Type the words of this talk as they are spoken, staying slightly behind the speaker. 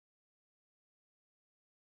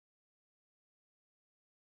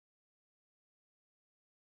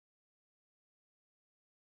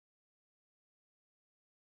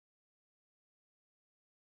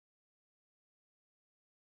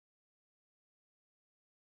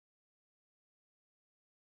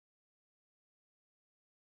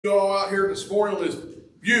You all out here this morning on this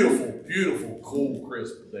beautiful, beautiful, cool,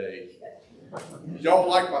 crisp day. Y'all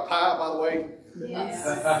like my tie, by the way? Yes.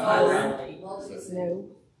 Snow.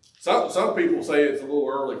 Some people say it's a little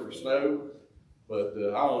early for snow, but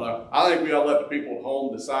I don't know. I think we ought to let the people at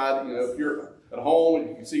home decide. You know, if you're at home and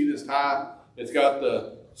you can see this tie, it's got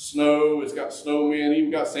the snow, it's got snowmen, even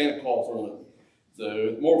got Santa Claus on it. So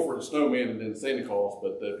it's more for the snowman than Santa Claus.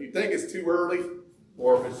 But if you think it's too early,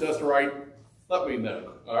 or if it's just right, let me know.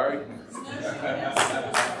 All right.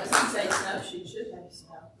 Snowshoe should have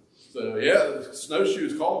snow. So yeah,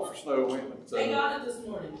 snowshoes called for snow. So, They got it this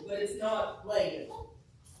morning, but it's not later.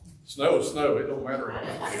 Snow is snow. It don't matter.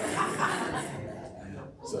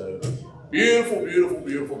 So beautiful, beautiful,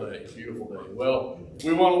 beautiful day. Beautiful day. Well,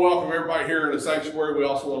 we want to welcome everybody here in the sanctuary. We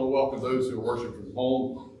also want to welcome those who are worshiping from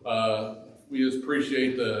home. We just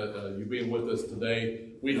appreciate you being with us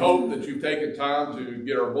today. We hope that you've taken time to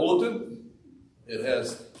get our bulletin. It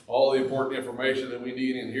has all the important information that we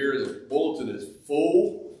need in here. The bulletin is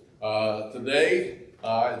full today.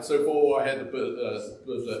 It's so full I had to put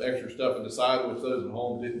the extra stuff in the side, which those at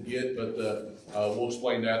home didn't get, but we'll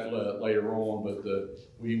explain that later on. But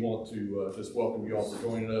we want to just welcome you all for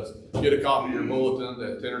joining us. Get a copy of your bulletin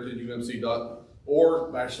at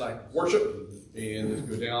tennertonumc.org/worship, and just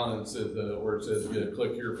go down and where it says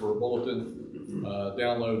click here for a bulletin.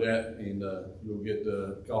 Download that, and you'll get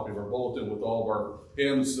a copy of our bulletin with all of our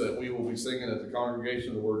hymns that we will be singing at the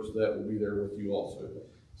congregation. The words of that will be there with you also.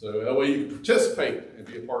 So that way you can participate and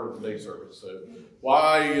be a part of today's service. So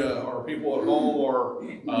while our people at home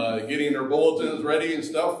are getting their bulletins ready and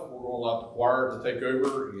stuff, we're going to allow the choir to take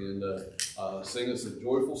over and sing us a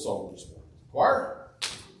joyful song this morning. Choir.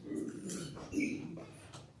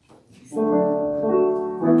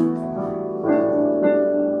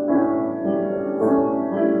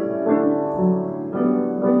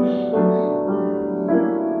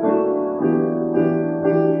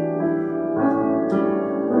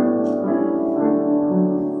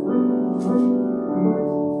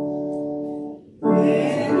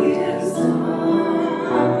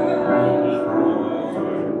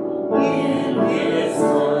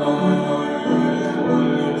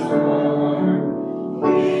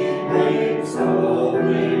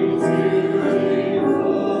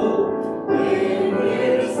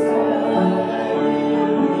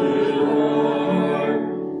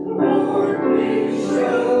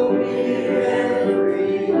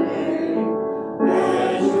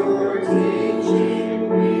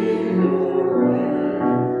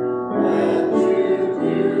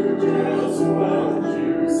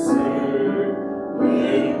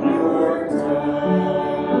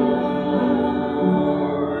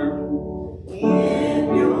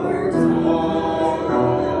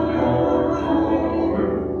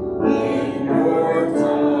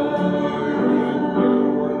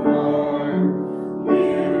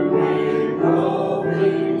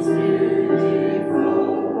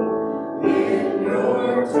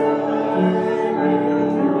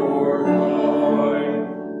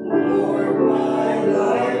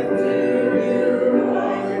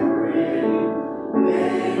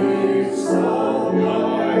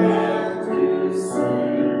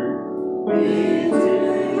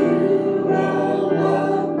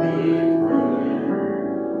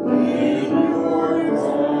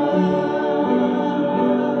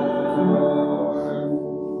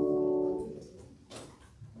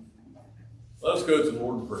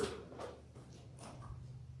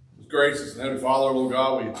 Gracious and Heavenly Father, Lord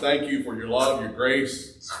God, we thank you for your love, your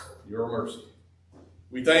grace, your mercy.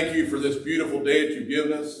 We thank you for this beautiful day that you've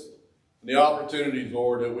given us and the opportunities,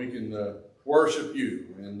 Lord, that we can worship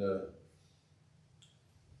you and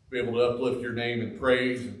be able to uplift your name in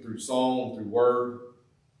praise and through song, through word.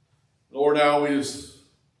 Lord, now we just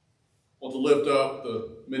want to lift up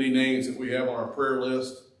the many names that we have on our prayer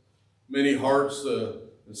list, many hearts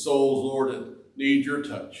and souls, Lord, that need your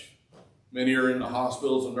touch. Many are in the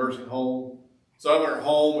hospitals and nursing home. Some are at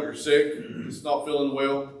home or are sick, just not feeling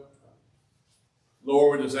well.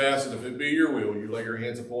 Lord, we just ask that if it be your will, you lay your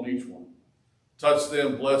hands upon each one. Touch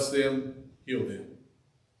them, bless them, heal them.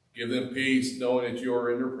 Give them peace, knowing that you are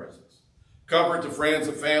in their presence. Comfort the friends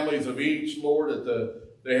and families of each, Lord, that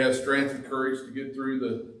they have strength and courage to get through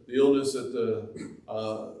the illness of their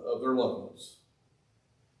loved ones.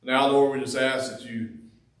 Now, Lord, we just ask that you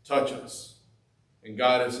touch us and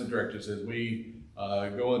guide us and direct us as we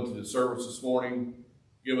go into the service this morning.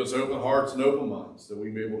 Give us open hearts and open minds that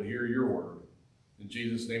we may be able to hear your word. In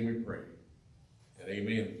Jesus' name we pray. And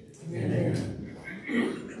amen.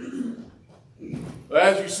 Amen.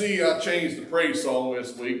 As you see, I changed the praise song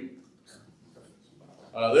this week.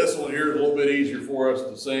 This one here is a little bit easier for us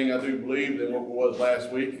to sing, I do believe, than what it was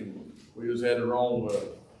last week, and we just had the wrong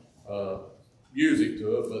music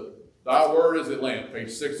to it. But Thy Word is a Lamp, page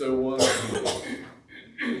 601.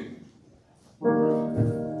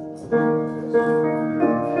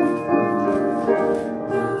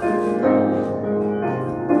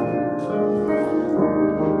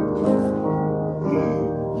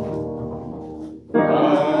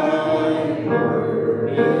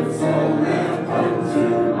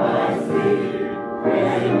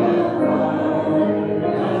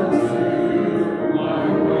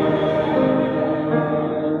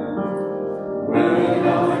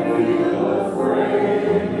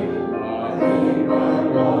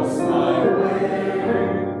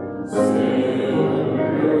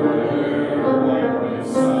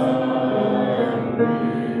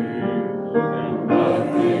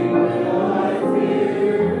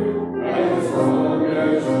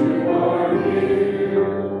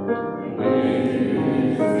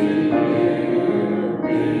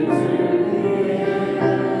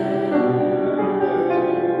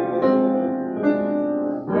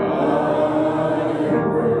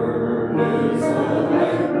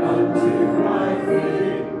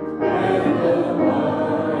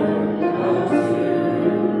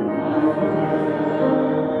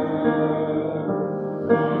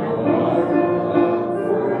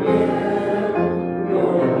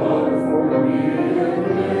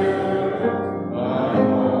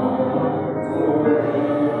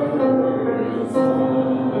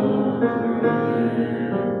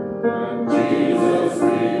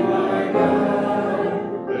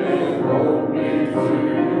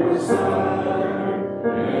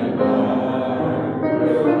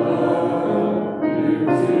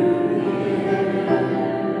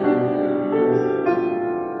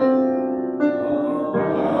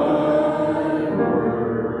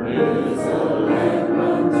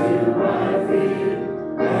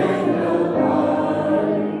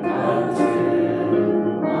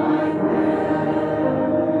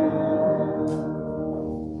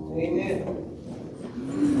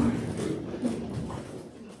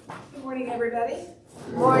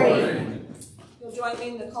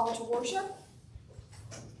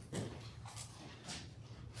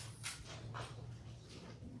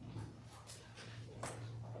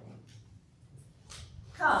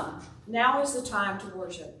 Come, now is the time to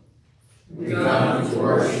worship. We come to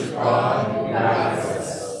worship God who guides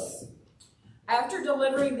us. After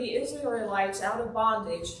delivering the Israelites out of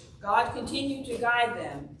bondage, God continued to guide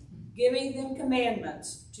them, giving them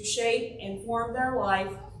commandments to shape and form their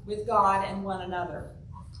life with God and one another.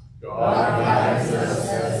 God guides us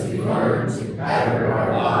as we learn to pattern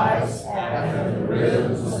our lives after the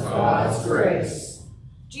rhythms of God's grace.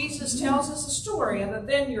 Jesus tells us a story of a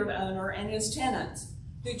vineyard owner and his tenants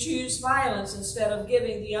who choose violence instead of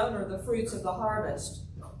giving the owner the fruits of the harvest,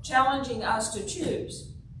 challenging us to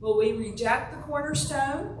choose. Will we reject the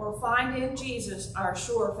cornerstone or find in Jesus our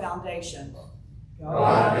sure foundation?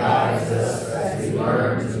 God guides us as we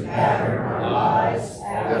learn to pattern our lives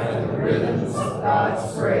after the rhythms of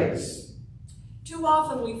God's grace. Too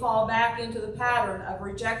often we fall back into the pattern of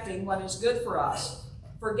rejecting what is good for us,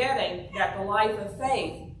 forgetting that the life of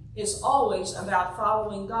faith is always about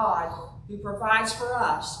following God, who provides for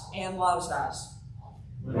us and loves us.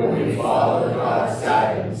 When we follow God's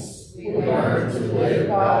guidance, we learn to live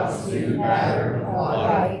God's new pattern of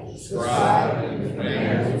life, described in the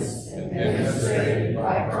commandments and demonstrated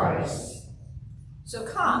by Christ. So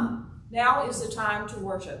come, now is the time to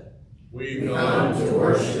worship. We come to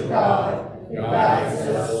worship God who guides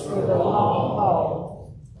us for the long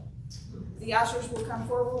haul. The ushers will come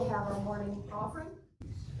forward. We'll have our morning offering.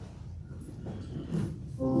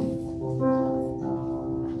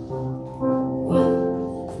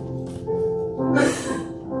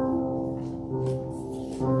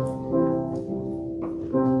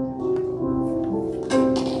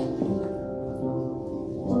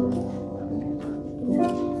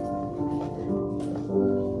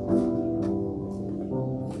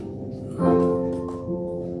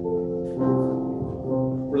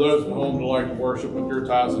 Worship with your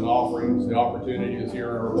tithes and offerings. The opportunity is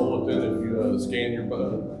here in our bulletin. If you scan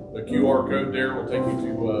the QR code there, will take you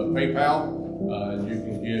to PayPal, and you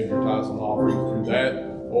can give your tithes and offerings through that.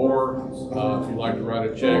 Or if you'd like to write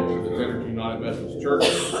a check to the Tennant United Methodist Church,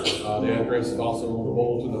 the address is also on the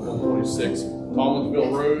bulletin at 126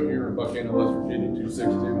 Thomasville Road here in Buchanan, West Virginia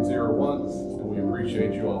 26201. And we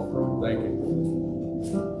appreciate you all. Thank you.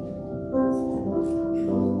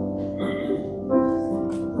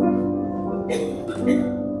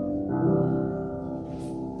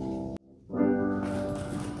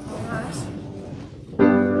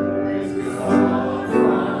 Praise God.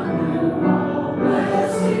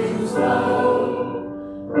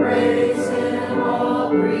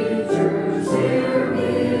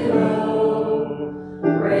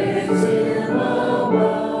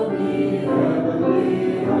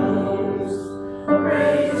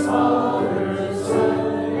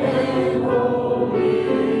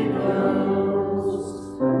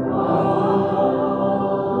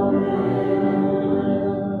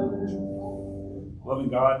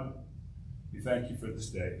 We thank you for this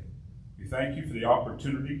day. We thank you for the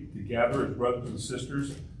opportunity to gather as brothers and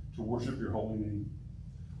sisters to worship your holy name.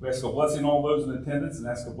 We ask a blessing on all those in attendance and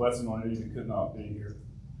ask a blessing on any that could not be here.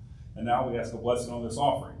 And now we ask a blessing on this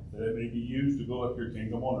offering, that it may be used to build up your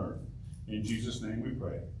kingdom on earth. In Jesus' name we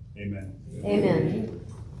pray. Amen. Amen.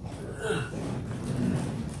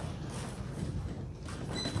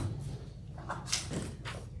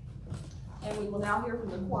 And we will now hear from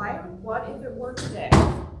the choir, What If It Were Today?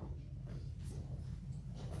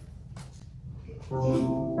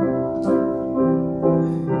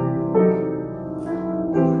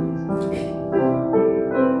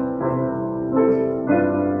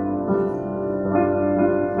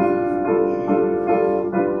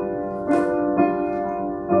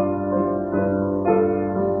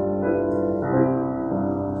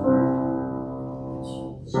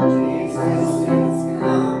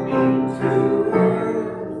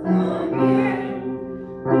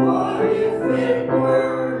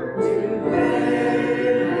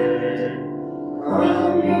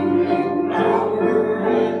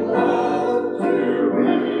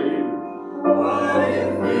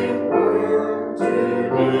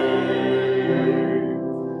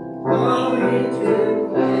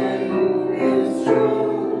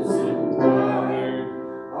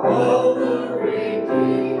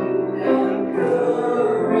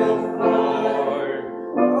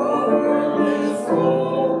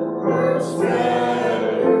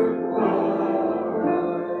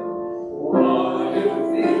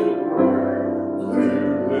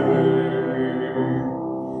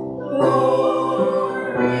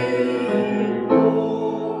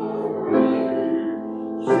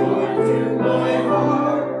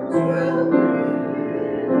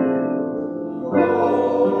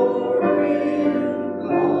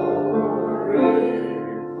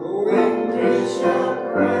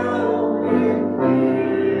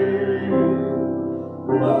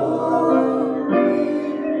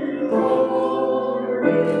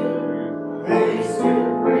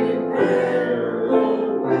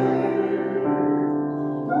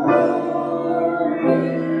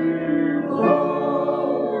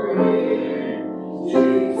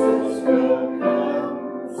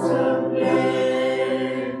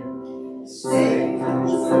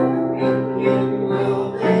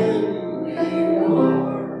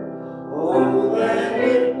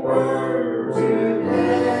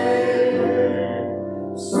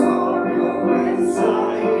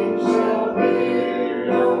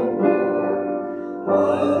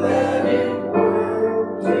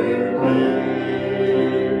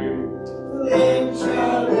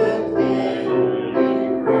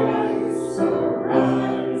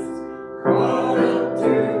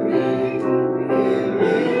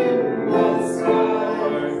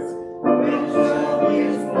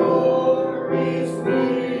 His glory,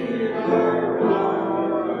 Spirit.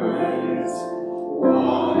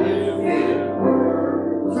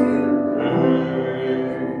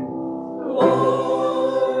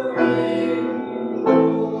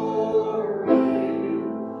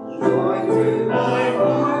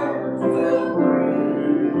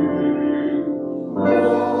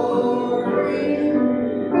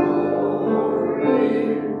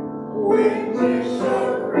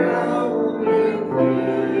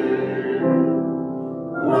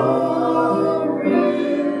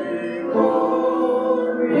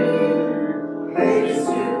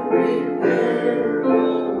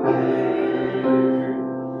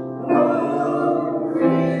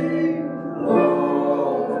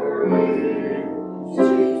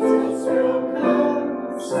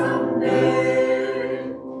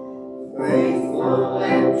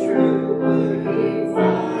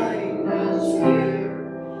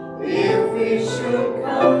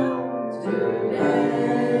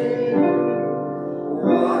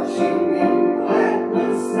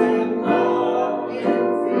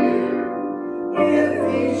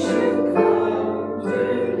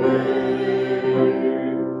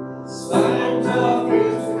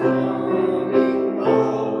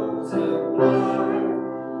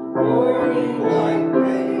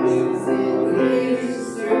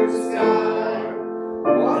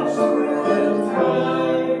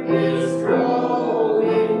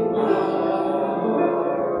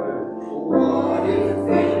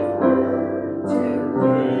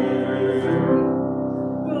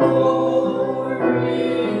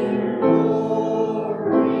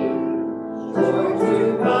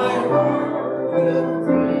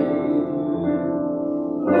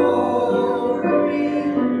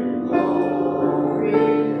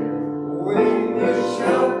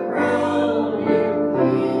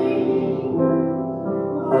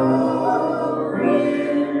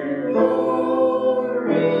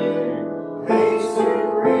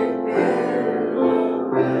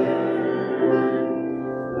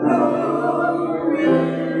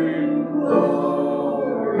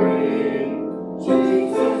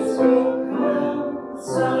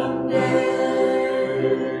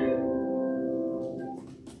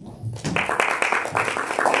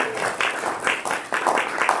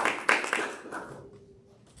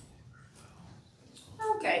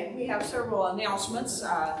 announcements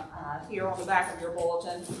here on the back of your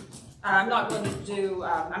bulletin. I'm not going to do,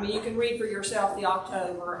 you can read for yourself the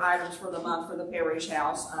October items for the month for the parish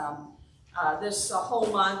house. This whole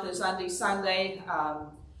month is Sunday.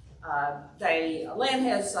 Lynn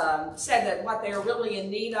has said that what they are really in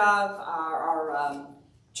need of are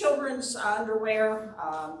children's underwear,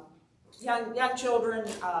 young children,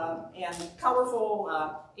 and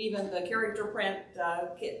colorful, even the character print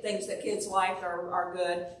things that kids like are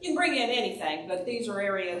good. You can bring in anything, but these are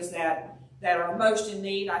areas that are most in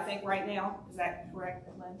need, I think, right now. Is that correct,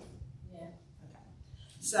 Lynn? Yeah. Okay.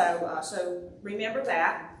 So remember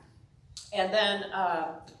that, and then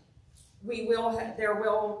there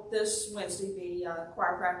will this Wednesday be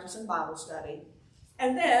choir practice and Bible study,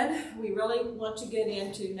 and then we really want to get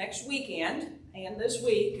into next weekend and this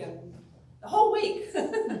week and the whole week,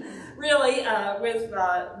 really, with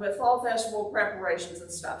Fall Festival preparations and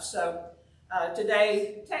stuff. So.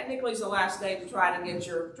 Today technically is the last day to try to get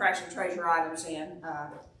your trash and treasure items in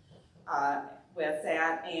with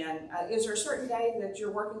that. And is there a certain day that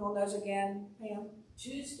you're working on those again, Pam?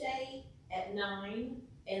 Tuesday at 9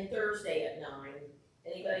 and Thursday at 9.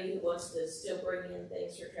 Anybody who wants to still bring in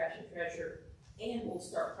things for trash and treasure, and we'll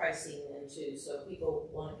start pricing them too. So if people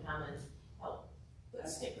want to come and help put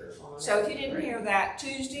stickers on. So if you didn't hear that,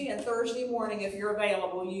 Tuesday and Thursday morning, if you're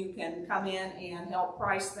available, you can come in and help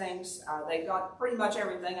price things. They've got pretty much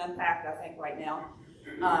everything unpacked, I think, right now.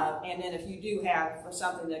 And then if you do have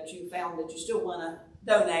something that you found that you still want to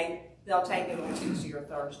donate, they'll take it on Tuesday or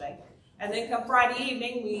Thursday. And then come Friday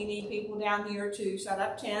evening, we need people down here to set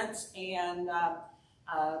up tents and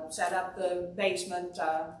set up the basement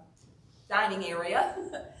dining area.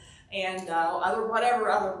 And whatever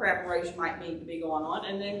other preparation might need to be going on.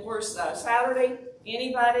 And then, of course, Saturday,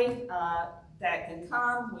 anybody that can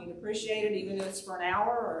come, we'd appreciate it, even if it's for an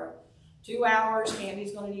hour or 2 hours.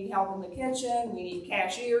 Candy's going to need help in the kitchen. We need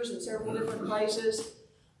cashiers in several different places.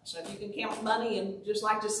 So if you can count money and just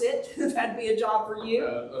like to sit, that'd be a job for you.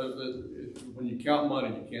 When you count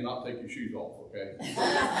money, you cannot take your shoes off, okay?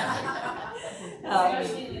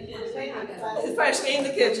 Especially in the kitchen. Especially in the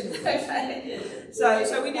kitchen.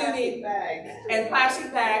 So we do need bags. And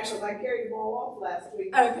plastic bags. So I carried them all off last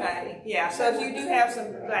week. Okay, yeah, so if you do have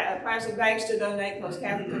some plastic bags to donate, because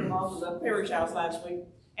Kathy took them off to the parish house last week.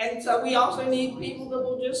 And so we also need people that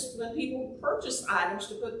will just, when people purchase items,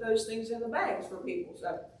 to put those things in the bags for people.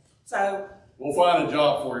 So We'll find a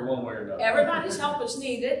job for you one way or another. everybody's help is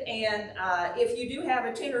needed, and if you do have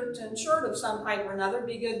a Tinnerton shirt of some type or another, it'd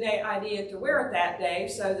be a good idea to wear it that day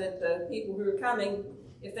so that the people who are coming,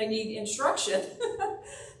 if they need instruction,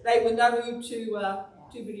 they would know who to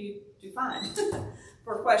find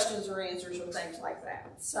for questions or answers or things like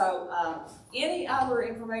that. So, any other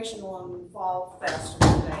information on Fall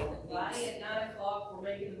Festival today? Friday at 9 o'clock, we're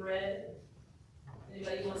making bread.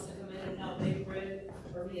 Anybody wants to come in and help make bread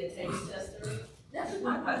or be a taste tester? I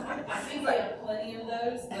think we have plenty of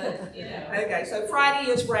those, but you know. Okay, so Friday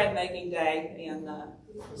is bread making day, and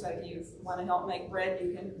so if you want to help make bread,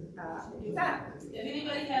 you can do that. If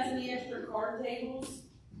anybody has any extra card tables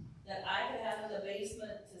that I could have in the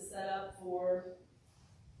basement to set up for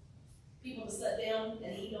people to sit down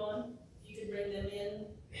and eat on, you could bring them in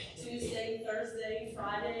Tuesday, Thursday,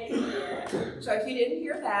 Friday. So if you didn't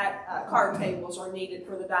hear that, card tables are needed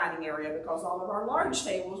for the dining area because all of our large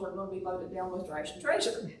tables are going to be loaded down with trash and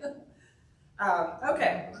treasure.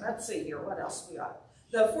 Okay, let's see here. What else we got?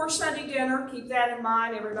 The fourth Sunday dinner, keep that in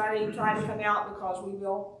mind. Everybody try to come out because we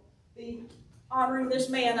will be honoring this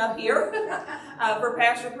man up here for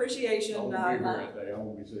Pastor Appreciation I won't be here that day. I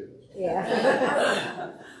won't be sick.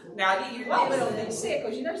 Yeah. Now, you probably don't be sick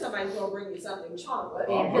because you know somebody's going to bring you something chocolate.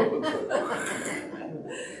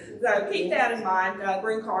 So keep that in mind.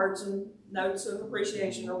 Bring cards and notes of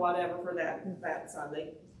appreciation or whatever for that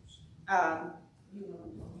Sunday. I'll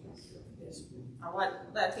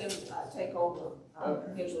let him take over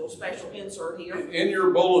his little special insert here. In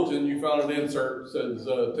your bulletin, you found an insert that says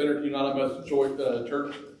Tinnerton United Methodist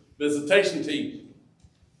Church Visitation Team.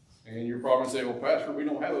 And you're probably saying, well, Pastor, we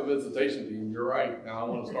don't have a visitation team. You're right. Now I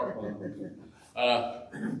want to start one.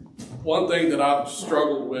 One thing that I've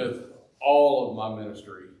struggled with all of my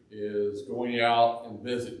ministry is going out and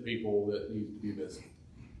visit people that need to be visited.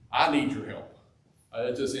 I need your help.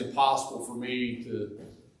 It's just impossible for me to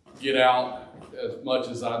get out as much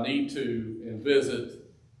as I need to and visit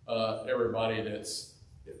everybody that's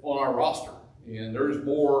on our roster. And there's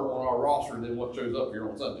more on our roster than what shows up here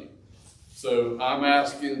on Sunday. So I'm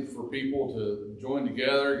asking for people to join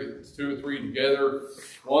together, get 2 or 3 together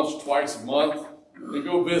once, twice a month, and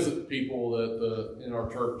go visit people that in our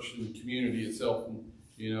church and community itself,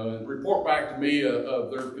 and report back to me of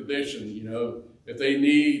their condition. If they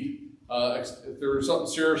need, if there's something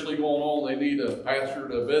seriously going on, they need a pastor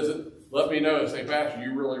to visit, let me know. Say, Pastor,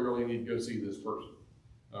 you really, really need to go see this person.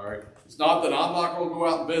 All right. It's not that I'm not going to go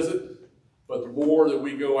out and visit, but the more that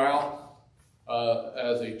we go out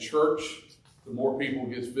as a church, the more people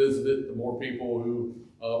gets visited, the more people who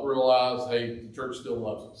realize, hey, the church still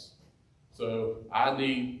loves us. So I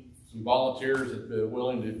need some volunteers that are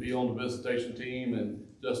willing to be on the visitation team and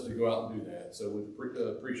just to go out and do that. So we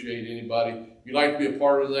appreciate anybody. If you'd like to be a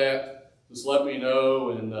part of that, just let me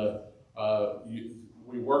know. And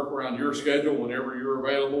we work around your schedule. Whenever you're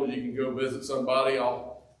available, you can go visit somebody.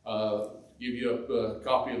 I'll give you a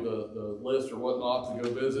copy of the list or whatnot to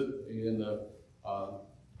go visit and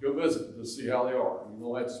go visit to see how they are. You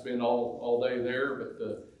don't have to spend all day there, but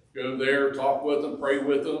go there, talk with them, pray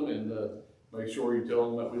with them, and make sure you tell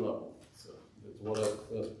them that we love them. So that's what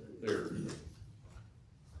up there.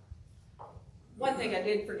 One thing I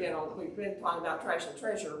did forget on, we've been talking about Trash and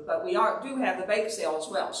Treasure, but we do have the bake sale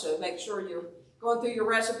as well. So make sure you're going through your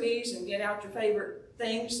recipes and get out your favorite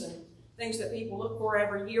things and things that people look for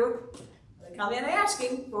every year. They come in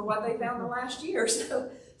asking for what they found the last year. So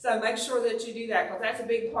make sure that you do that, because that's a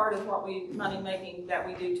big part of what money making that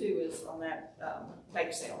we do too, is on that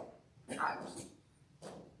bake sale items.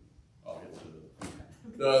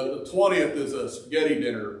 The 20th is a spaghetti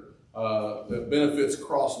dinner that benefits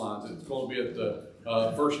Crosslines. It's going to be at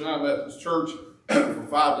the First United Methodist Church from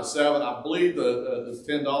 5 to 7. I believe it's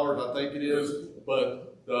 $10, I think it is,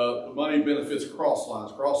 but the money benefits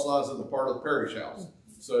Crosslines. Crosslines is a part of the parish house.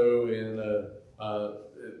 So,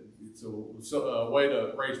 it's a way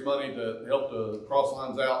to raise money to help the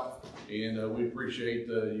Crosslines out, and we appreciate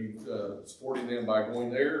you supporting them by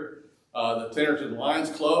going there. The Tennerton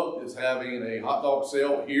Lions Club is having a hot dog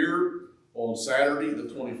sale here on Saturday, the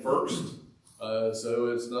 21st.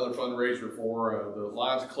 So it's another fundraiser for the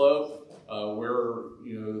Lions Club, where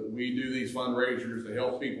we do these fundraisers to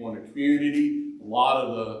help people in the community. A lot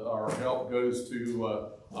of our help goes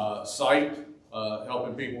to sight,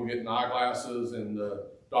 helping people get eyeglasses and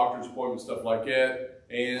doctor's appointments, stuff like that.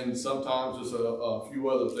 And sometimes just a few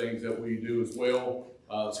other things that we do as well.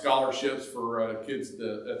 Scholarships for kids at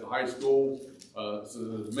the high school.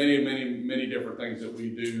 So there's many different things that we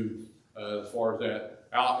do as far as that.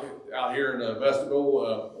 Out here in the vestibule,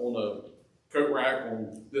 on the coat rack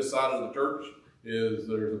on this side of the church, there's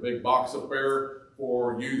a big box up there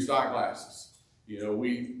for used eyeglasses.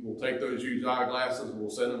 We will take those used eyeglasses and we'll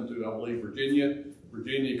send them to, I believe, Virginia.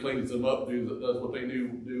 Virginia cleans them up, does what they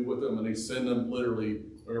do with them, and they send them literally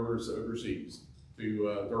overseas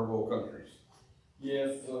to third world countries.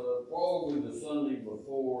 Yes, probably the Sunday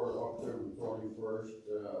before October 21st,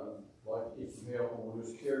 like if you help, we'll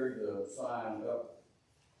just carry the sign up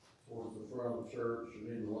towards the front of the church and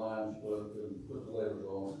in the Lions Club and put the letters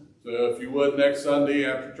on. So if you would, next Sunday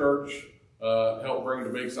after church, help bring the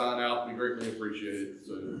big sign out, we greatly appreciate it.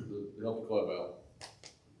 So to help the club out.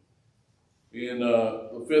 And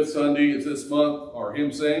the 5th Sunday is this month, our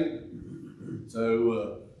hymn sing.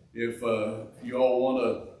 So if you all want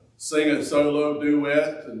to sing a solo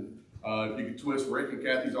duet, and if you could twist Rick and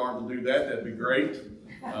Kathy's arm to do that, that'd be great.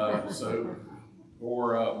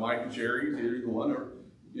 Or Mike and Sherry, either one, or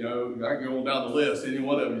I can go on down the list. Any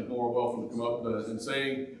one of you is more welcome to come up and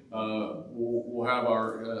sing. We'll have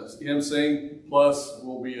our hymn sing, plus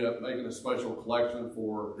we'll be making a special collection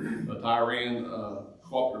for the Tyran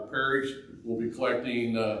Cooperative Parish. We'll be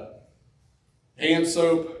collecting hand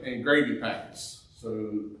soap and gravy packets.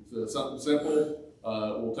 So something simple.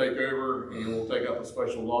 We'll take over and we'll take up a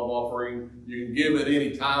special love offering. You can give at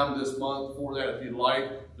any time this month for that if you'd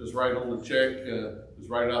like. Just write on the check, just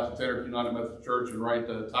write it out to Tennerton United Methodist Church and write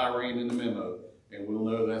the Tyran in the memo, and we'll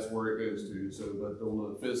know that's where it goes to. So, but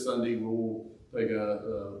on the 5th Sunday, we'll take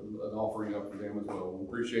an offering up for them as well. We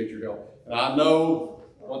appreciate your help. And I know,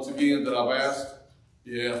 once again, that I've asked,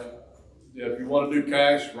 if you want to do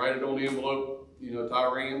cash, write it on the envelope,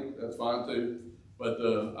 Tyran, that's fine too. But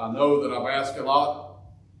I know that I've asked a lot,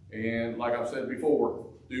 and like I've said before,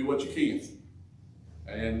 do what you can.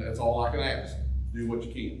 And that's all I can ask. Do what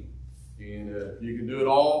you can. And if you can do it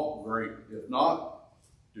all, great. If not,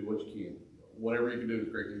 do what you can. Whatever you can do is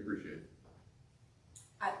greatly appreciated.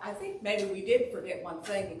 I think maybe we did forget one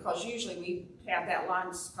thing, because usually we have that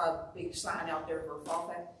Lions Club big sign out there for Fall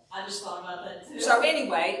Fest. I just thought about that too. So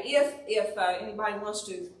anyway, if anybody wants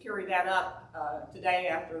to carry that up today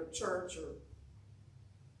after church, or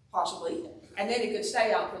possibly, and then it could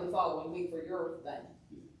stay out for the following week for your thing.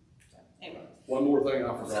 So, anyway. One more thing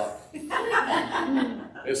I forgot.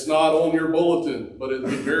 It's not on your bulletin, but it's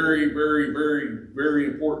very, very, very, very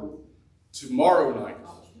important. Tomorrow night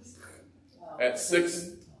at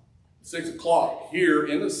 6 6 o'clock here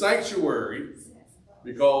in the sanctuary,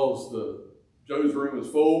 because Joe's room is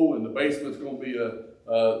full and the basement's going to be the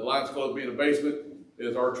Lions Club will be in the basement,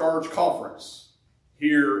 is our charge conference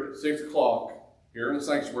here at 6 o'clock here in the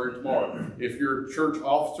sanctuary tomorrow. If you're a church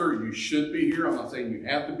officer, you should be here. I'm not saying you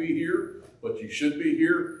have to be here, but you should be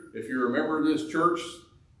here. If you're a member of this church,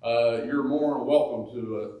 you're more than welcome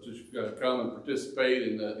to come and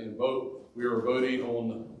participate and vote. We are voting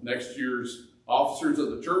on next year's officers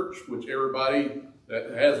of the church, which everybody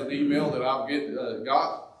that has an email that I've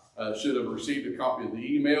got should have received a copy of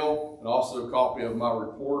the email and also a copy of my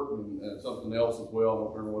report and something else as well. I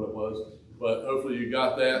don't remember what it was, but hopefully you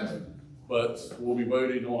got that. But we'll be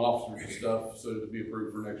voting on officers and stuff, so to be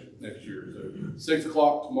approved for next year. So 6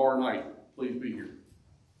 o'clock tomorrow night. Please be here.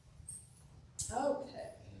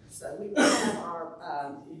 Okay, so we have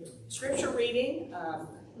our scripture reading.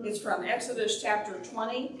 It's from Exodus chapter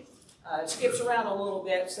 20. It skips around a little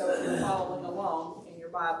bit, so if you're following along in your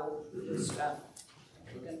Bible, just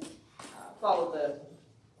you can follow the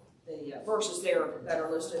verses there that are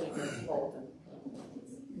listed in your bulletin.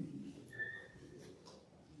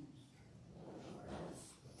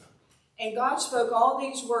 And God spoke all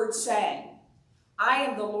these words, saying, I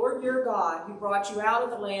am the Lord your God, who brought you out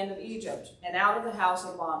of the land of Egypt, and out of the house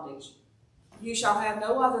of bondage. You shall have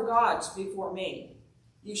no other gods before me.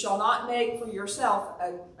 You shall not make for yourself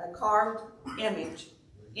a carved image,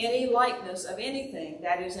 any likeness of anything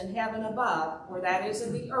that is in heaven above, or that is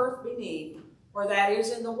in the earth beneath, or that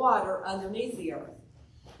is in the water underneath the earth.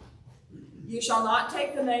 You shall not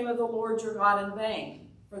take the name of the Lord your God in vain,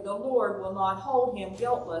 for the Lord will not hold him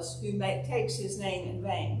guiltless who takes his name in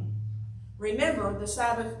vain. Remember the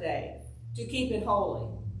Sabbath day, to keep it holy.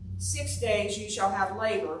 6 days you shall have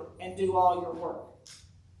labor and do all your work.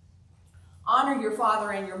 Honor your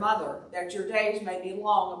father and your mother, that your days may be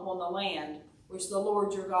long upon the land which the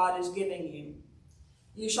Lord your God is giving you.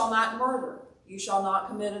 You shall not murder. You shall not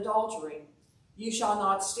commit adultery. You shall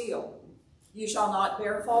not steal. You shall not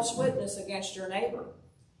bear false witness against your neighbor.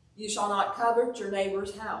 You shall not covet your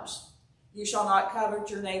neighbor's house. You shall not covet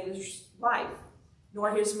your neighbor's wife,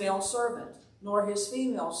 nor his male servant, nor his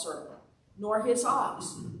female servant, nor his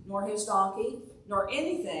ox, nor his donkey, nor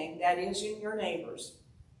anything that is in your neighbor's.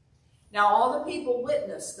 Now all the people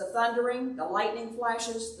witnessed the thundering, the lightning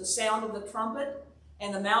flashes, the sound of the trumpet,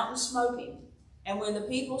 and the mountain smoking. And when the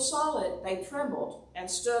people saw it, they trembled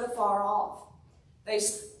and stood afar off.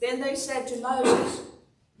 Then they said to Moses,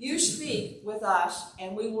 You speak with us,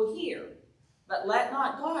 and we will hear, but let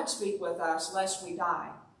not God speak with us, lest we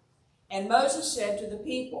die. And Moses said to the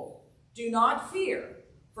people, Do not fear,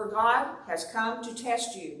 for God has come to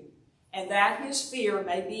test you, and that his fear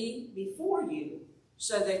may be before you,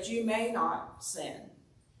 so that you may not sin.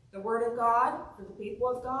 The word of God for the people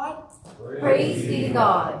of God. Praise be to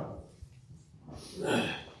God. Thank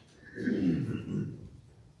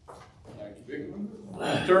you, Vic.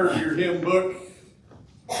 Turn to your hymn book,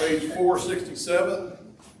 page 467,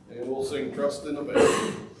 and we'll sing Trust and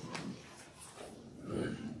Obey.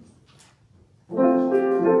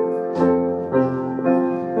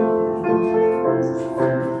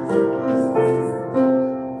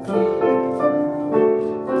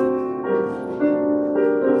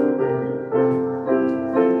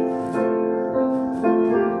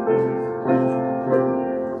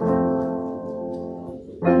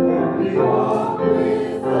 Walk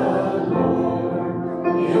with the Lord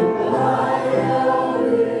in the light of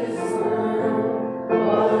His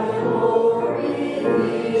word.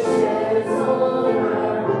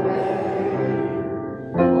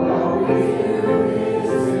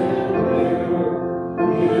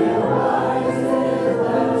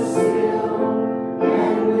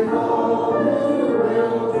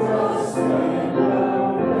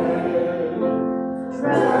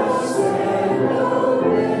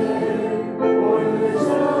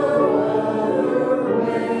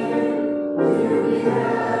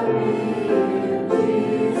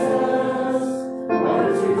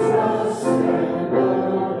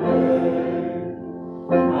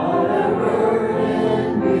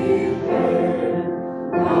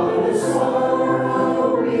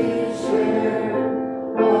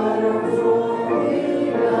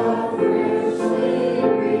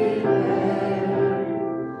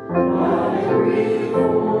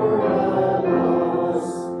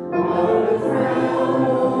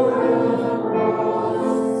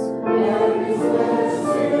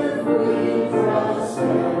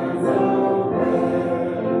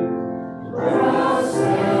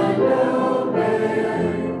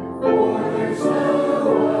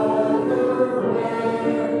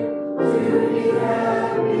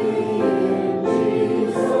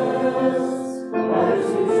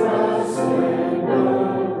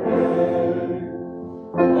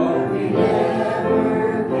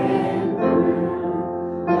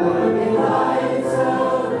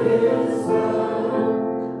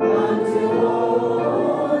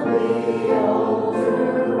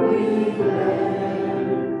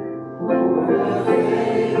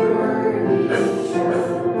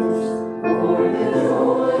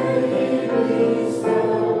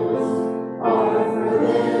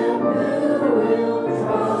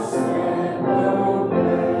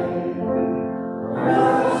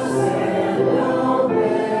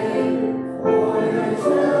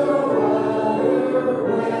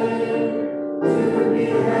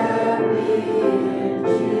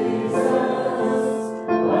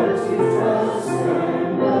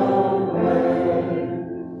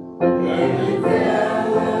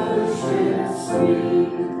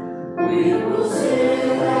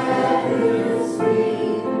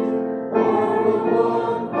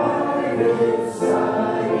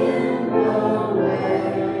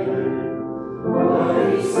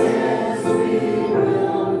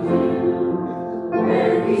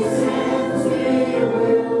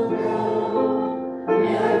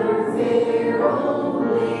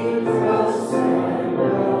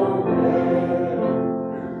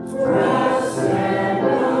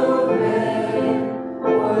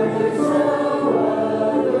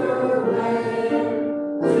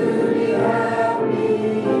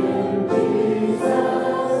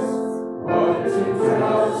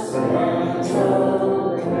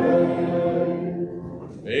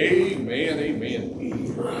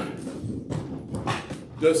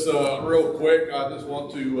 Just real quick, I just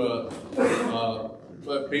want to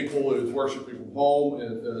let people who worship people from home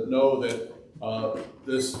and know that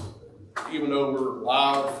this, even though we're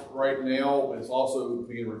live right now, it's also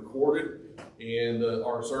being recorded, and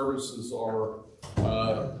our services are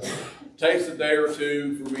takes a day or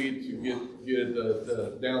two for me to get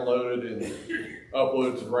downloaded and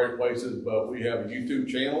uploaded to the right places. But we have a YouTube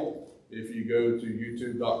channel. If you go to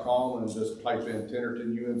youtube.com and just type in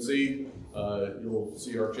Tennerton UMC, you'll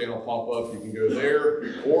see our channel pop up. You can go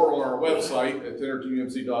there, or on our website at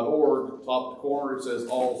tennertonumc.org. Top of the corner it says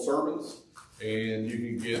All Sermons, and you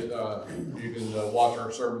can get you can watch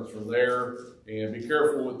our sermons from there. And be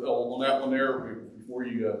careful with on that one there before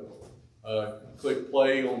you click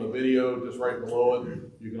play on the video. Just right below it,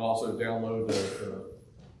 you can also download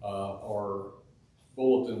our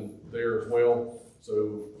bulletin there as well.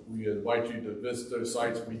 So we invite you to visit those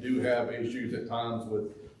sites. We do have issues at times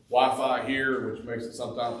with Wi-Fi here, which makes it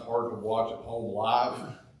sometimes hard to watch at home live.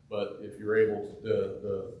 But if you're able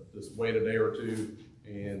to just wait a day or two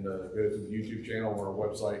and go to the YouTube channel or our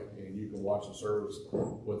website, and you can watch the service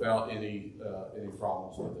without any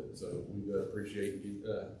problems with it. So we appreciate you.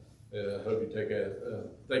 Hope you take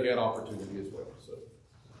that opportunity as well. So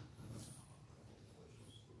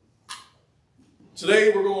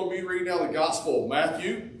today we're going to be reading out the Gospel of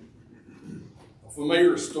Matthew. A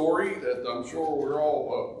familiar story that I'm sure we're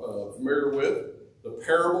all familiar with, the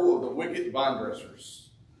parable of the wicked vine dressers.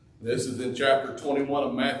 This is in chapter 21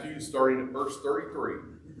 of Matthew, starting at verse 33.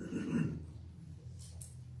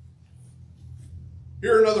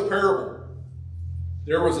 Hear another parable.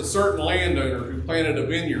 There was a certain landowner who planted a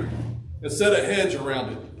vineyard and set a hedge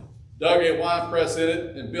around it, dug a winepress in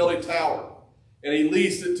it, and built a tower. And he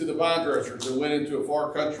leased it to the vine dressers and went into a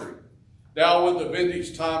far country. Now when the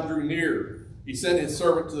vintage time drew near, he sent his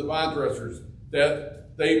servant to the vine dressers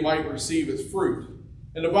that they might receive its fruit.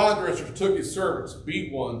 And the vine dressers took his servants,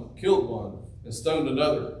 beat one, killed one, and stoned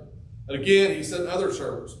another. And again he sent other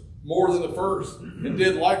servants, more than the first, and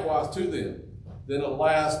did likewise to them. Then at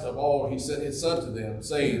last of all he sent his son to them,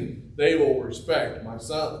 saying, They will respect my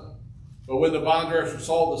son. But when the vine dressers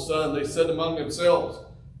saw the son, they said among themselves,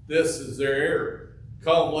 This is their heir.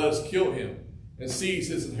 Come, let us kill him, and seize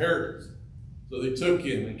his inheritance. So they took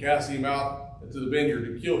him and cast him out into the vineyard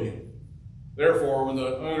to kill him. Therefore, when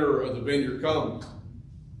the owner of the vineyard comes,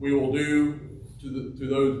 we will do to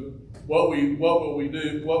those what will he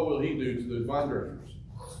do to the vine dressers?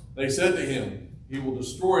 They said to him, He will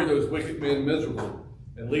destroy those wicked men miserably,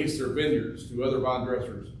 and lease their vineyards to other vine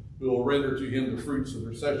dressers, who will render to him the fruits of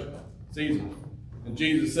their season. And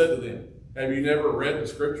Jesus said to them, Have you never read the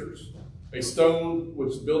scriptures? A stone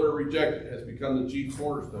which the builder rejected has become the chief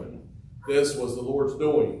cornerstone. This was the Lord's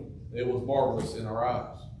doing. It was marvelous in our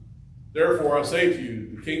eyes. Therefore I say to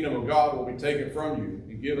you, the kingdom of God will be taken from you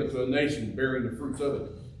and given to a nation bearing the fruits of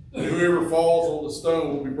it. And whoever falls on the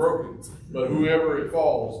stone will be broken, but whoever it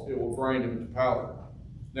falls, it will grind him into powder.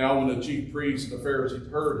 Now when the chief priests and the Pharisees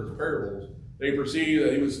heard his parables, they perceived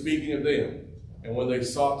that he was speaking of them. And when they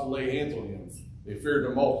sought to lay hands on him, they feared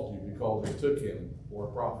the multitude because they took him for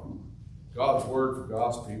a prophet. God's word for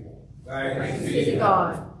God's people. Thanks be to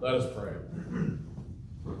God. Let us pray.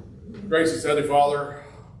 Gracious Heavenly Father,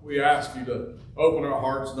 we ask you to open our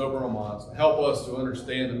hearts and open our minds and help us to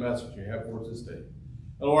understand the message you have for us this day.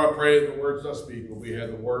 And Lord, I pray that the words I speak will be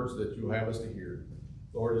the words that you'll have us to hear.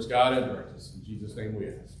 Lord, just guide and direct us. In Jesus' name we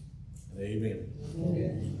ask. And amen.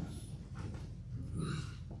 Amen.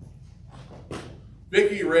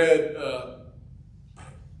 Vicki read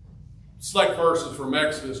select verses from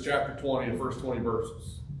Exodus chapter 20, the first 20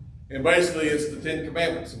 verses. And basically it's the 10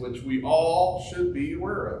 Commandments, which we all should be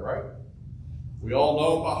aware of, right? We all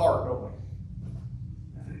know them by heart, don't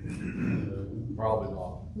we? Probably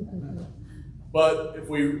not. But if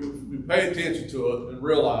we pay attention to it and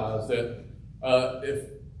realize that if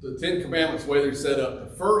the 10 Commandments, the way they're set up,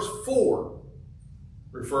 the first 4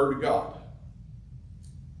 refer to God.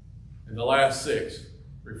 And the last 6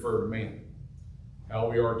 refer to man. How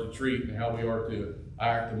we are to treat and how we are to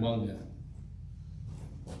act among them.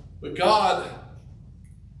 But God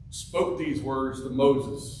spoke these words to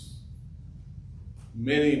Moses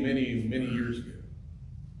many, many, many years ago.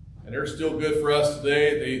 And they're still good for us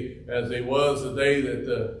today, as they was the day that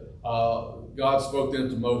God spoke them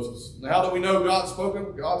to Moses. And how do we know God spoke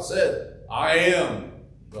them? God said, I am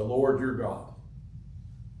the Lord your God,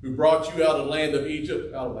 who brought you out of the land of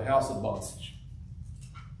Egypt, out of the house of bondage.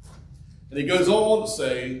 And he goes on to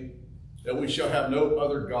say that we shall have no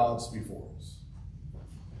other gods before us.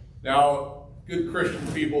 Now, good Christian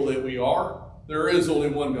people that we are, there is only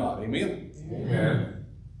one God. Amen? Amen.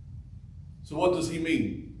 So what does he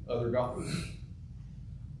mean, other gods?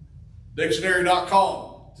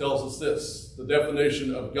 Dictionary.com tells us this, the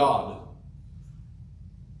definition of God.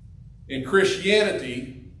 In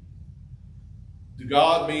Christianity,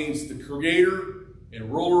 God means the creator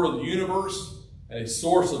and ruler of the universe and a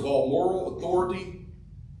source of all moral authority,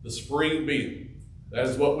 the supreme being. That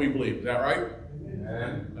is what we believe. Is that right?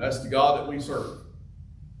 Amen. That's the God that we serve.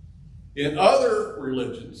 In other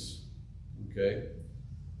religions, okay,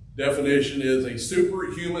 definition is a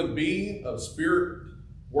superhuman being of spirit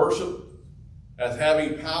worship as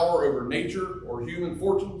having power over nature or human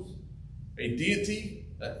fortunes, a deity,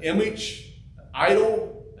 an image, an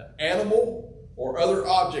idol, an animal, or other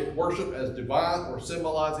object worship as divine or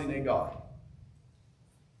symbolizing a god.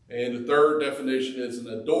 And the third definition is an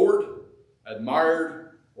adored,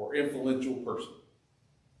 admired, or influential person.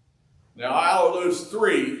 Now, out of those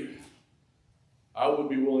three, I would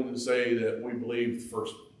be willing to say that we believe the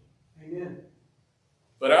first one. Amen.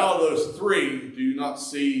 But out of those three, do you not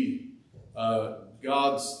see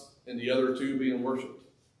gods and the other two being worshipped?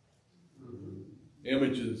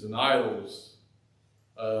 Images and idols,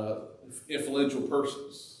 influential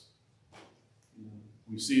persons.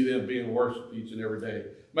 We see them being worshipped each and every day.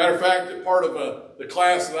 Matter of fact, that part of the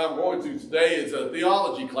class that I'm going to today is a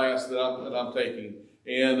theology class that I'm taking.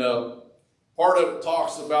 And part of it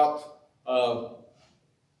talks about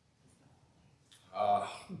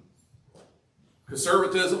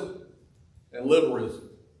conservatism and liberalism.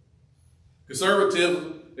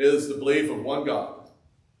 Conservatism is the belief of one God,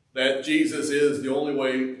 that Jesus is the only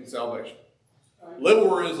way to salvation.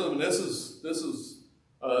 Liberalism, and this is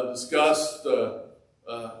discussed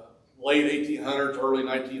late 1800s, early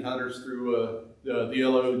 1900s through the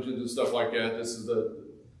theologians and stuff like that. This is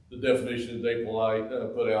the definition that they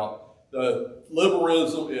put out. The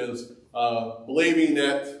liberalism is believing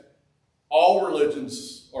that all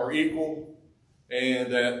religions are equal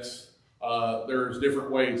and that there's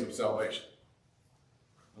different ways of salvation.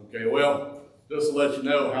 Okay, well, just to let you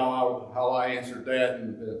know how I answered that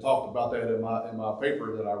and talked about that in my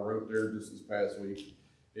paper that I wrote there just this past week,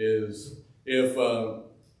 is if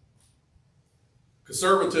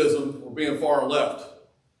conservatism, or being far left,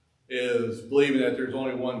 is believing that there's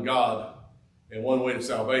only one God and one way to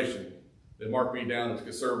salvation, then mark me down as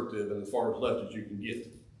conservative and as far as left as you can get.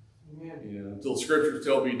 Amen. You know, until scriptures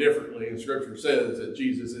tell me differently, and scripture says that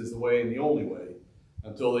Jesus is the way and the only way,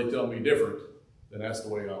 until they tell me different, then that's the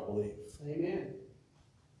way I believe. Amen.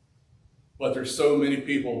 But there's so many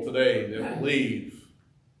people today that believe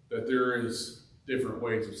that there is different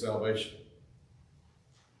ways of salvation.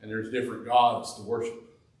 And there's different gods to worship.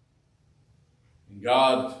 And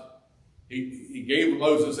God, He gave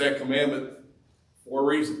Moses that commandment for a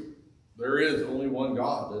reason. There is only one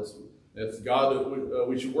God. That's God that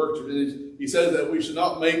we should work to. He says that we should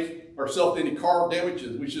not make ourselves any carved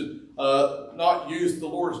images. We should not use the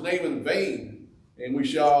Lord's name in vain. And we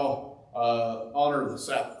shall honor the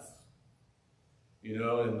Sabbath. You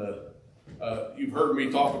know, and you've heard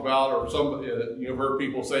me talk about, or you've heard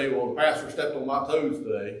people say, well, the pastor stepped on my toes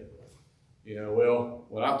today. You know, well,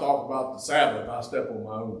 when I talk about the Sabbath, I step on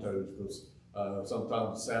my own toes because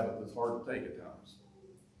sometimes the Sabbath is hard to take at times.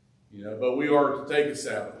 You know, but we are to take a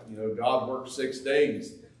Sabbath. You know, God worked 6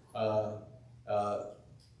 days,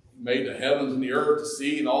 made the heavens and the earth, the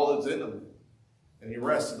sea, and all that's in them, and He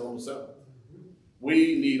rested on the seventh.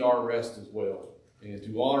 We need our rest as well. And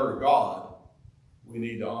to honor God, we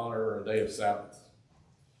need to honor a day of Sabbath.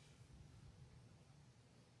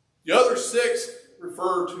 The other 6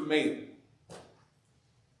 refer to man.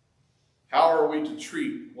 How are we to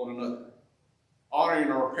treat one another?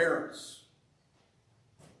 Honoring our parents.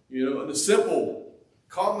 You know, the simple,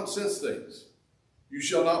 common sense things. You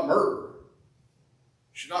shall not murder.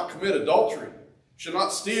 You shall not commit adultery. You shall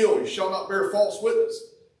not steal. You shall not bear false witness.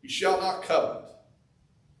 You shall not covet.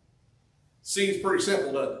 Seems pretty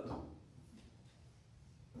simple, doesn't it?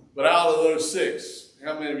 But out of those 6,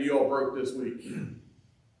 how many of you all broke this week?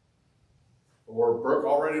 Or broke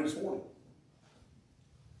already this morning?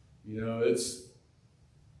 You know,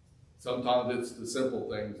 sometimes it's the simple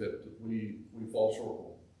things that we fall short on.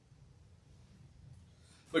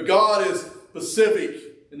 But God is specific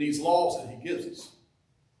in these laws that He gives us.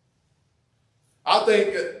 I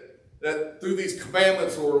think that through these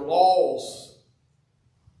commandments or laws,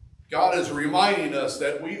 God is reminding us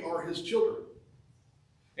that we are His children.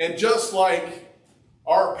 And just like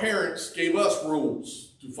our parents gave us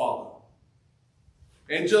rules to follow,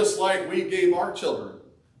 and just like we gave our children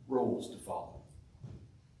rules to follow,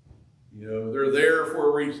 you know, they're there for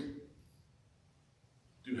a reason.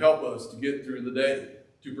 To help us to get through the day,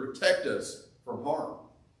 to protect us from harm.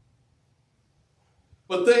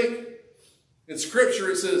 But think, in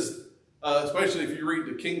Scripture it says especially if you read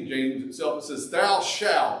the King James itself, it says, thou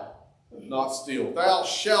shalt not steal. Thou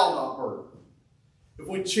shalt not murder. If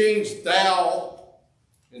we change thou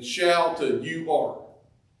and shall to you are,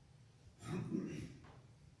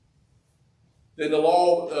 then the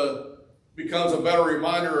law becomes a better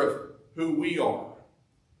reminder of who we are.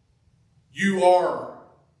 You are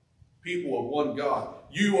people of one God.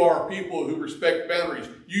 You are people who respect boundaries.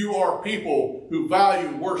 You are people who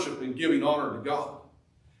value worship and giving honor to God.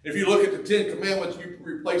 If you look at the Ten Commandments, you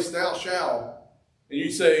replace thou shalt, and you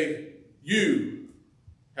say, you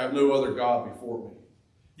have no other God before me.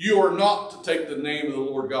 You are not to take the name of the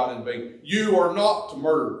Lord God in vain. You are not to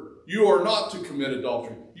murder. You are not to commit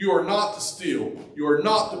adultery. You are not to steal. You are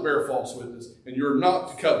not to bear false witness. And you are not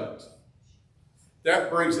to covet. That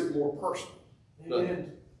brings it more personal.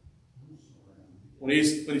 Amen. When he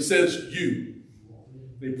says you,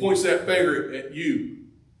 he points that finger at you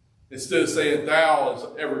instead of saying thou as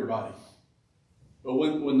everybody. But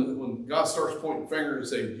when God starts pointing the finger and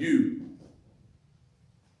saying you,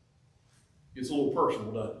 it gets a little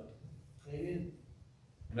personal, doesn't it? Amen.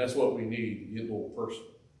 And that's what we need, to get a little personal.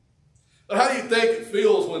 But how do you think it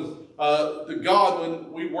feels when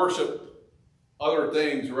we worship other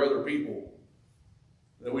things or other people,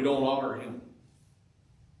 that we don't honor him?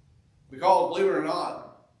 Because, believe it or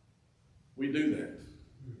not, we do that.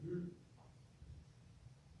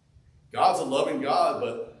 God's a loving God,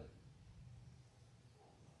 but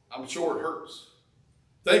I'm sure it hurts.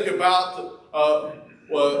 Think about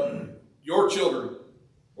your children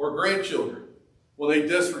or grandchildren when they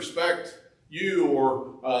disrespect you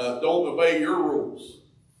or don't obey your rules.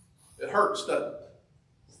 It hurts, doesn't it?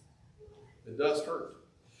 It does hurt.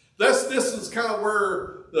 This is kind of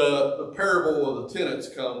where the parable of the tenants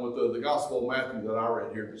come with the Gospel of Matthew that I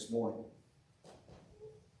read here this morning.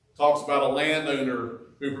 It talks about a landowner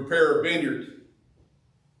who prepared a vineyard,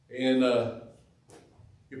 and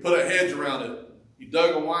he put a hedge around it. He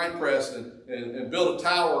dug a wine press and built a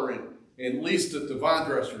tower and leased it to vine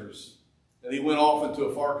dressers, and he went off into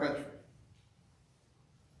a far country.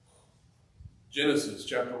 Genesis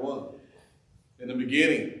chapter 1. In the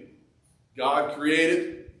beginning, God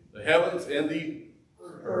created the heavens and the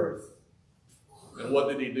earth. And what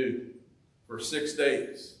did he do? For 6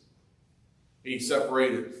 days, he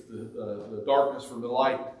separated the darkness from the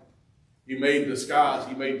light. He made the skies.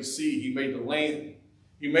 He made the sea. He made the land.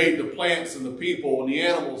 He made the plants and the people and the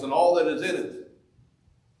animals and all that is in it.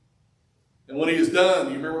 And when he is done,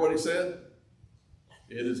 you remember what he said?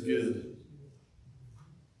 It is good.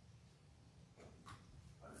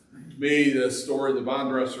 To me, the story of the vine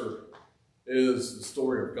dresser is the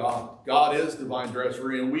story of God. God is the vine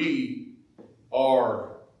dresser, and we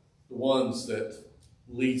are the ones that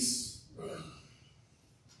lease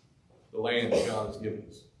the land that God has given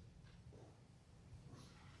us.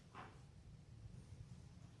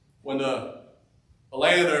 When a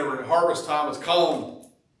landowner at harvest time has come,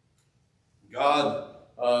 God,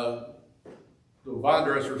 the vine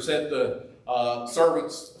dresser, sent the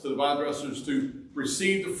servants to the vine dressers to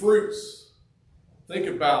receive the fruits. Think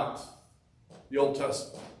about the Old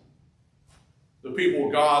Testament. The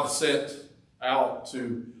people God sent out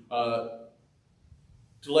to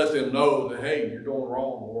let them know that, hey, you're going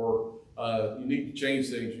wrong, or you need to change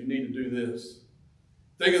things, you need to do this.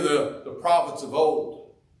 Think of the prophets of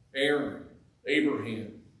old: Aaron,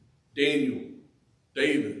 Abraham, Daniel,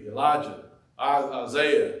 David, Elijah,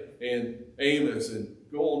 Isaiah, and Amos, and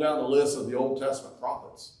go on down the list of the Old Testament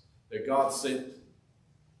prophets that God sent.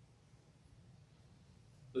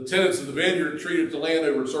 The tenants of the vineyard treated the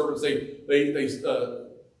landowner servants. They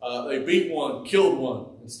beat one, killed one,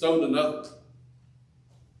 and stoned another.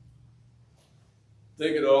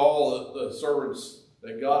 Thinking of all the servants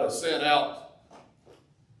that God has sent out,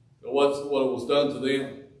 and what was done to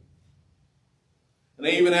them. And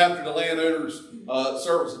even after the landowner's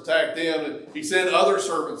servants attacked them, he sent other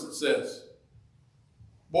servants, it says,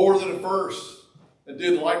 more than the first, and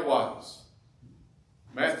did likewise.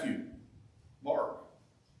 Matthew, Mark,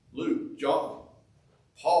 Luke, John,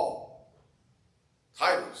 Paul,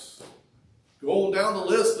 Titus. Go on down the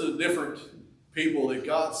list of the different people that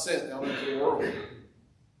God sent out into the world.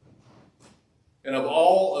 And of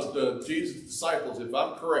all of Jesus' disciples, if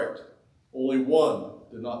I'm correct, only one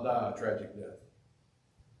did not die a tragic death.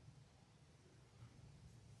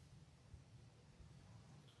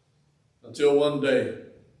 Until one day,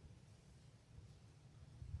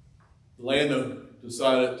 the landowner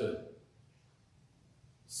decided to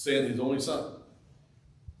send his only son,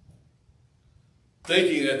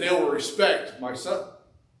 thinking that they will respect my son.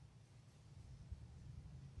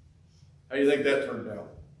 How do you think that turned out?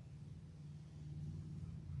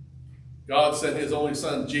 God sent his only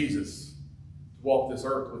son, Jesus, walk this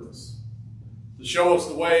earth with us, to show us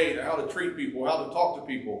the way how to treat people, how to talk to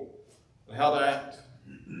people, and how to act.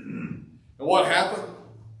 And what happened?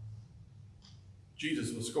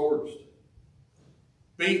 Jesus was scourged,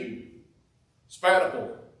 beaten, spat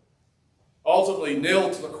upon, ultimately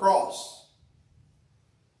nailed to the cross.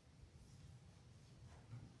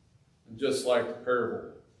 And just like the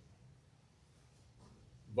parable,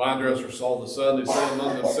 the vine dressers saw the son. They said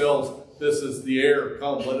among themselves, "This is the heir.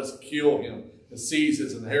 Come, let us kill him and seize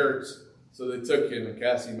his inheritance." So they took him and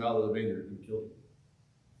cast him out of the vineyard and killed him.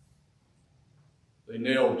 They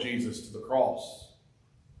nailed Jesus to the cross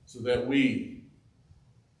so that we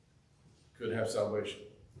could have salvation,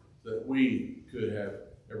 that we could have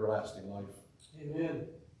everlasting life. Amen.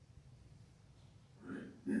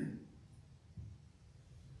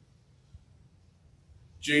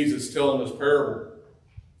 Jesus, telling this parable,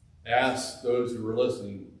 asked those who were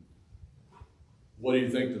listening, "What do you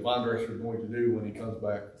think the vine dresser is going to do when he comes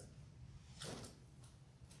back?"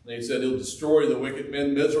 And he said, "He'll destroy the wicked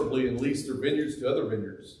men miserably and lease their vineyards to other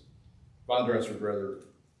vineyards, vine dressers rather,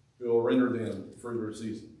 who will render them for their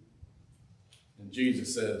season." And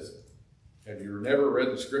Jesus says, "Have you never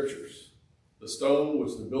read the scriptures? The stone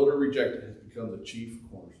which the builder rejected has become the chief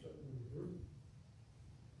cornerstone."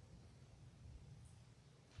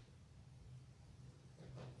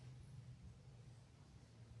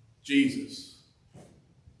 Jesus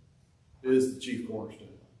is the chief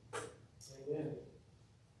cornerstone. Amen.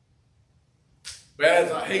 Bad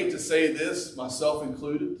as I hate to say this, myself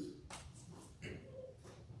included,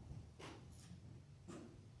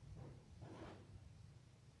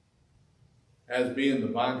 as being the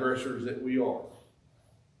vine dressers that we are,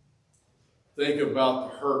 think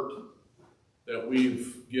about the hurt that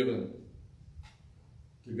we've given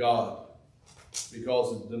to God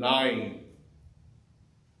because of denying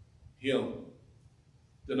Him,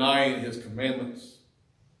 denying His commandments.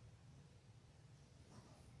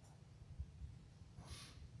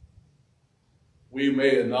 We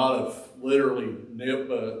may not have literally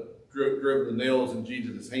driven the nails in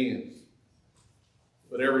Jesus' hands,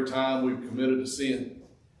 but every time we've committed a sin,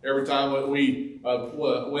 every time we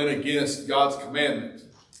went against God's commandment,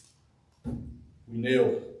 we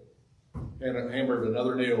nailed and hammered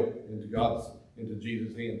another nail into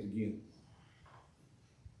Jesus' hands again.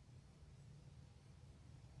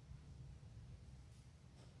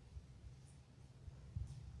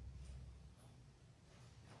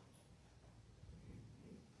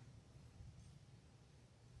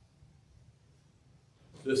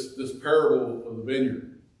 This parable of the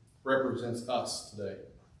vineyard represents us today.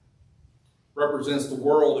 Represents the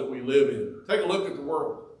world that we live in. Take a look at the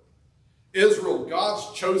world. Israel,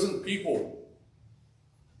 God's chosen people,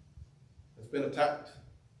 has been attacked.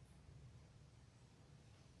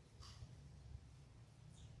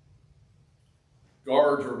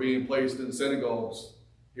 Guards are being placed in synagogues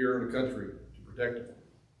here in the country to protect them,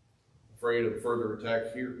 afraid of further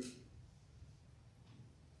attack here.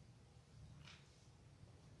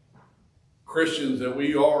 Christians that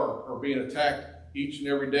we are being attacked each and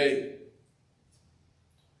every day.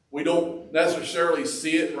 We don't necessarily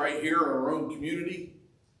see it right here in our own community,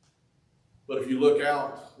 but if you look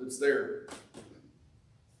out, it's there.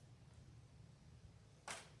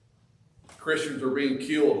 Christians are being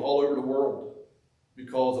killed all over the world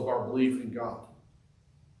because of our belief in God.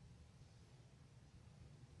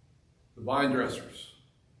 The vine dressers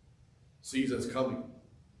sees us coming.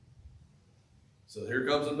 So here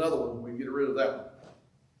comes another one. We can get rid of that one.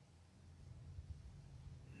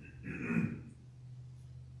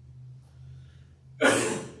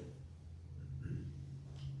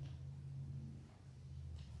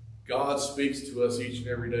 God speaks to us each and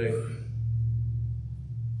every day.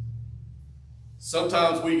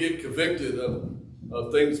 Sometimes we get convicted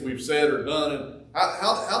of things we've said or done. And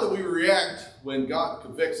how do we react when God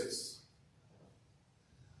convicts us?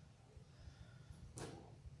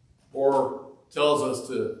 Or tells us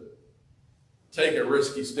to take a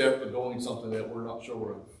risky step of doing something that we're not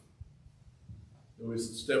sure of. And we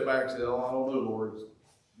step back and say, "Oh, I don't know, Lord.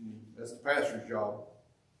 That's the pastor's job."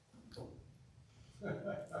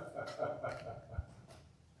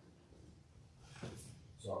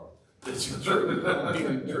 Sorry. It's true.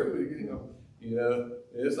 You know,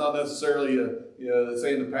 it's not necessarily they're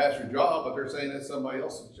saying the pastor's job, but they're saying that's somebody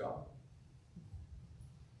else's job.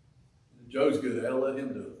 Joe's good at it. Let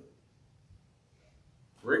him do it.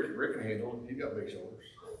 Rick can handle it. He's got big shoulders.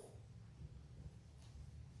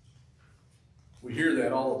 We hear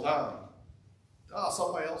that all the time.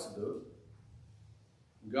 Somebody else will do it.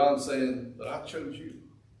 And God's saying, "But I chose you."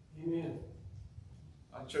 Amen.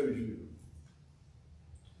 I chose you.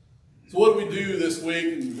 So what do we do this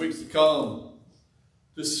week and weeks to come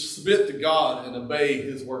to submit to God and obey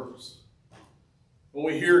His words. When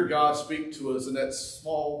we hear God speak to us in that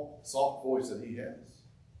small, soft voice that He has,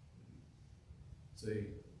 say,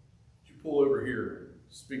 would you pull over here and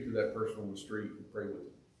speak to that person on the street and pray with them?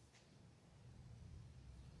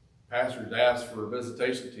 Pastors ask for a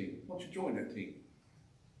visitation team. Why don't you join that team?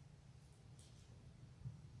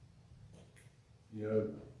 You know,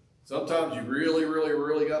 sometimes you really, really,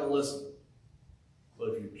 really got to listen. But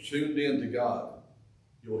if you're tuned in to God,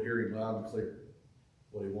 you'll hear Him loud and clear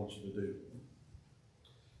what He wants you to do.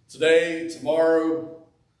 Today, tomorrow,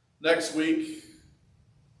 next week,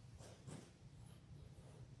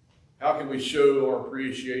 how can we show our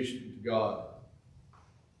appreciation to God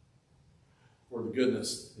for the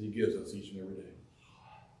goodness that He gives us each and every day?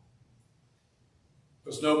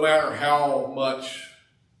 Because no matter how much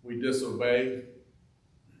we disobey,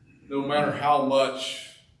 no matter how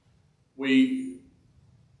much we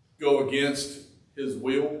go against His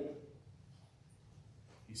will,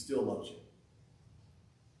 He still loves you.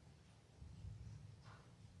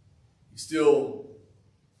 He's still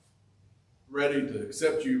ready to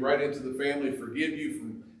accept you right into the family, forgive you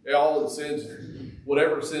from all the sins,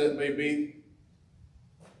 whatever sin it may be.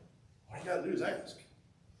 All you got to do is ask.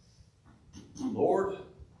 Lord,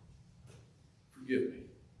 forgive me.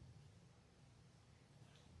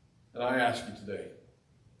 And I ask you today,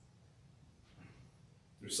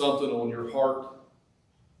 there's something on your heart,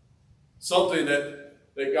 something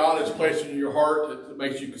that God has placed in your heart that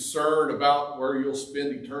makes you concerned about where you'll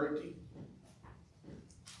spend eternity,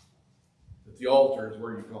 that the altar is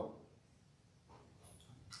where you come.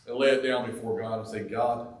 And lay it down before God and say,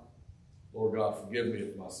 God, Lord God, forgive me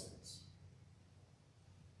of my sins.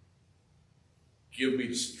 Give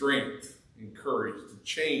me strength and courage to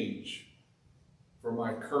change from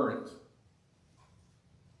my current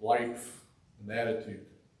life and attitude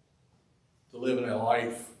to living a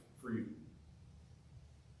life for you.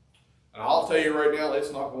 And I'll tell you right now,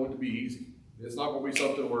 it's not going to be easy. It's not going to be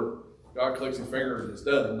something where God clicks his finger and it's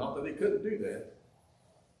done. Not that He couldn't do that.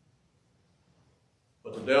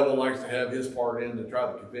 But the devil likes to have his part in to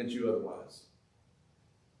try to convince you otherwise.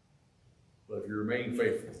 But if you remain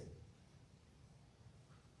faithful,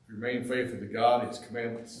 to God and His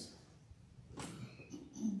commandments,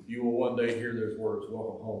 you will one day hear those words,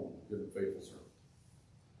 welcome home, good and faithful servant.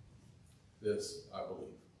 This I believe.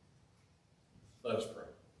 Let us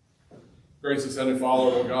pray. Gracious Heavenly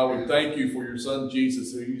Father, Lord God, we thank you for your Son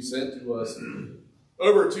Jesus, who you sent to us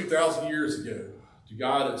over 2,000 years ago to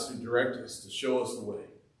guide us, to direct us, to show us the way.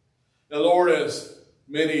 Now, Lord, as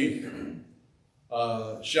many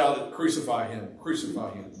shouted, crucify him,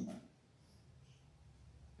 crucify him.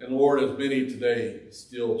 And Lord, as many today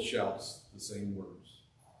still shouts the same words.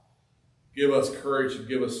 Give us courage and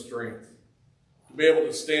give us strength to be able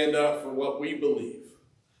to stand up for what we believe,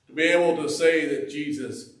 to be able to say that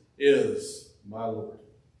Jesus is my Lord.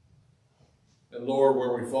 And Lord,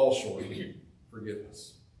 where we fall short, forgive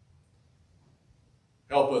us.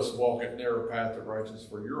 Help us walk that narrow path of righteousness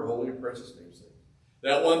for your holy and precious name's sake.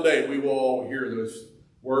 That one day we will all hear those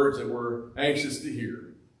words that we're anxious to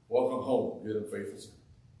hear. Welcome home, good and faithful servant.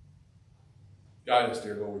 Guide us,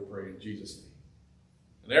 dear Lord, we pray in Jesus' name.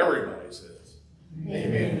 And everybody says,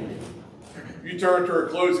 Amen. You turn to our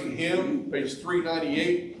closing hymn, page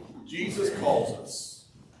 398, Jesus Calls Us.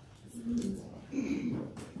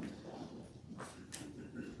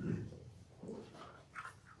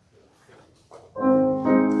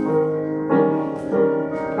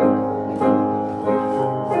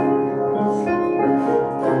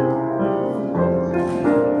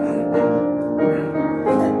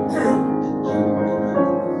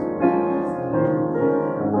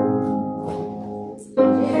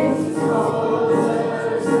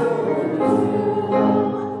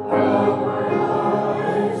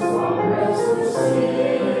 Yes.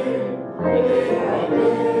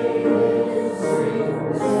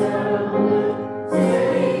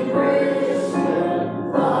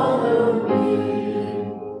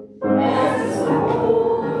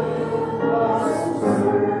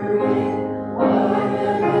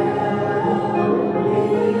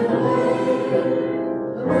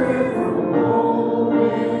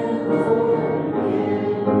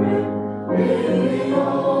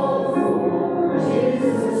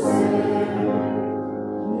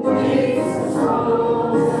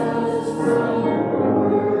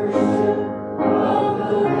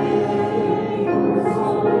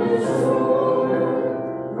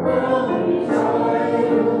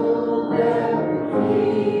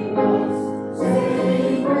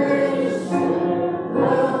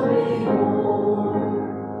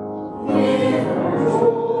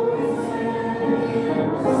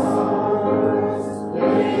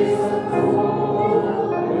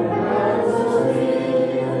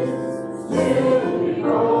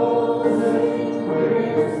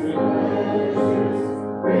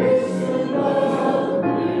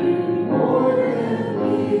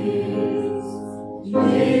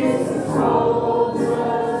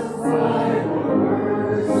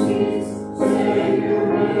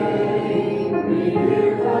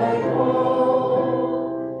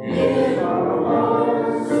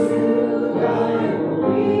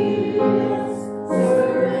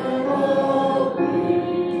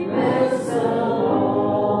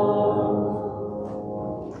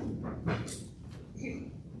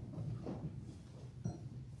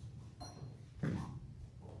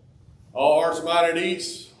 All hearts and minds at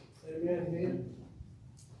ease. Amen.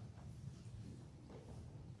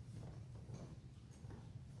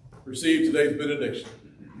 Receive today's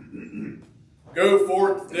benediction. Go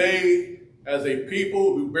forth today as a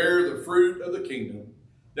people who bear the fruit of the kingdom,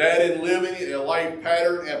 that in living a life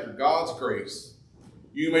pattern after God's grace,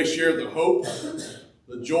 you may share the hope,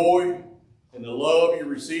 the joy, and the love you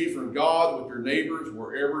receive from God with your neighbors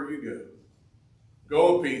wherever you go.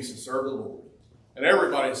 Go in peace and serve the Lord. And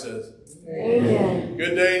everybody says, Amen.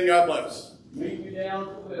 Good day and God bless. Meet you down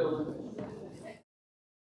at the building.